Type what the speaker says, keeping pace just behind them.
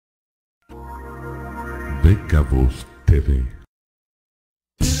Cabos TV.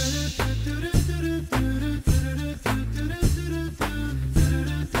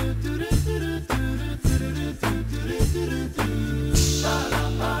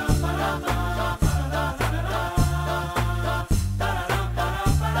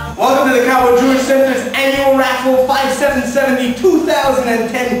 Welcome to the Cabo Jewish Center's annual Raffle 5770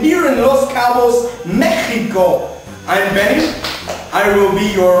 2010 here in Los Cabos, Mexico. I'm Benny. I will be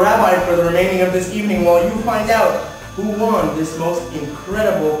your rabbi for the remaining of this evening while you find out who won this most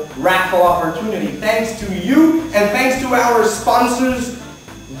incredible raffle opportunity. Thanks to you and thanks to our sponsors,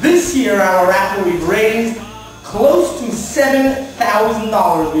 this year our raffle we've raised close to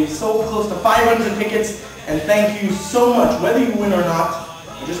 $7,000. We've sold close to 500 tickets, and thank you so much. Whether you win or not,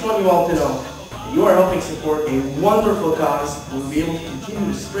 I just want you all to know that you are helping support a wonderful cause. We'll be able to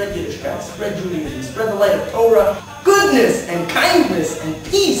continue to spread Yiddishkeit, spread Judaism, spread the light of Torah, goodness and kindness and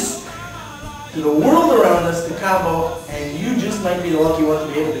peace to the world around us, to Cabo, and you just might be the lucky one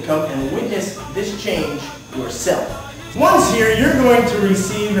to be able to come and witness this change yourself. Once here, you're going to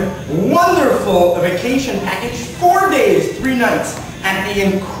receive a wonderful vacation package, 4 days, 3 nights, at the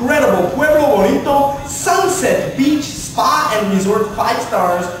incredible Pueblo Bonito Sunset Beach Spa and Resort, 5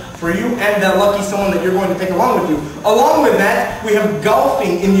 stars for you and that lucky someone that you're going to take along with you. Along with that, we have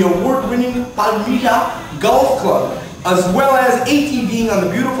golfing in the award-winning Palmilla Golf Club, as well as ATVing on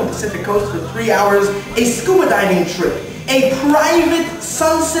the beautiful Pacific Coast for 3 hours, a scuba diving trip, a private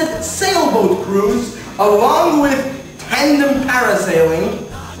sunset sailboat cruise, along with tandem parasailing.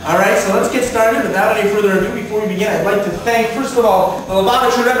 Alright, so let's get started. Without any further ado, before we begin, I'd like to thank, first of all, the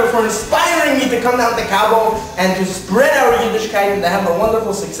Lubavitcher Rebbe for inspiring me to come down to Cabo and to spread our Yiddishkeit and to have the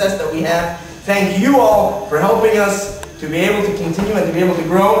wonderful success that we have. Thank you all for helping us to be able to continue and to be able to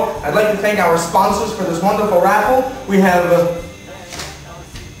grow. I'd like to thank our sponsors for this wonderful raffle. We have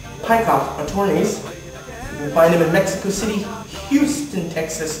Pycop Attorneys. You can find them in Mexico City, Houston,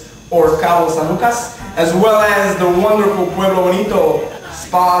 Texas, or Cabo San Lucas, as well as the wonderful Pueblo Bonito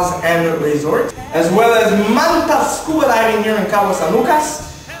Spas and Resort, as well as Manta Scuba Diving here in Cabo San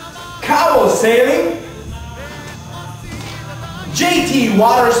Lucas, Cabo Sailing, JT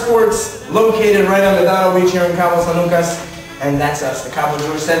Water Sports, located right on the Dano Beach here in Cabo San Lucas, and that's us, the Cabo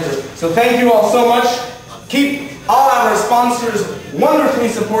Jewish Center. So thank you all so much. Keep all our sponsors wonderfully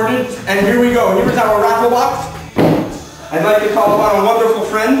supported, and here we go. Here's our raffle box. I'd like to call upon a wonderful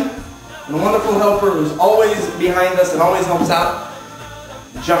friend and a wonderful helper who's always behind us and always helps out.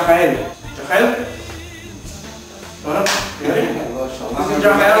 Jachael. Jachael? What up? You ready? This is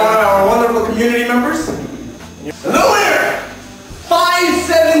Jachael, one of our wonderful community members. The winner!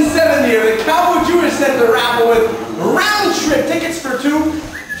 5770 of the Cabo Jewish Center raffle with round-trip tickets for 2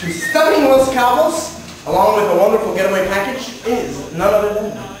 to stunning Los Cabos, along with a wonderful getaway package, is none other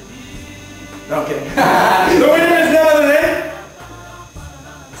than... No, I'm kidding. The winner is none other than...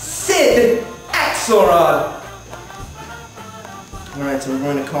 Syd Akselrod. Alright, so we're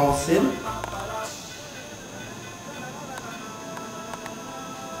going to call Syd.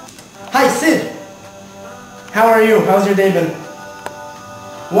 Hi, Syd. How are you? How's your day been?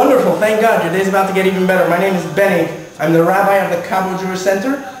 Wonderful, thank God. Your day's about to get even better. My name is Benny. I'm the rabbi of the Cabo Jewish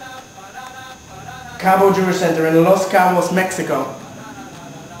Center. Cabo Jewish Center in Los Cabos, Mexico.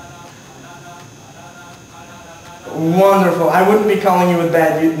 Wonderful. I wouldn't be calling you with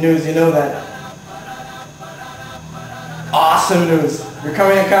bad news, you know that. Awesome news. You're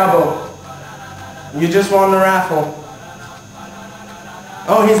coming to Cabo. You just won the raffle.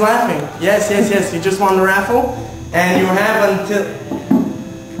 Oh, he's laughing. Yes, yes, yes. You just won the raffle. And you have until...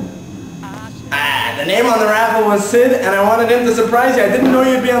 the name on the raffle was Syd, and I wanted him to surprise you. I didn't know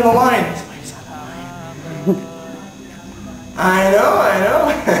you'd be on the line. That's why he's on the line. I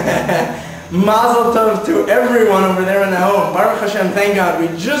know. Mazel tov to everyone over there in the home. Baruch Hashem, thank God. We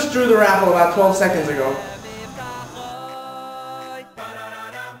just drew the raffle about 12 seconds ago.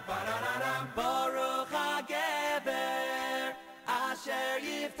 Asher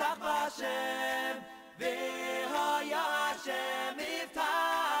yiftach Hashem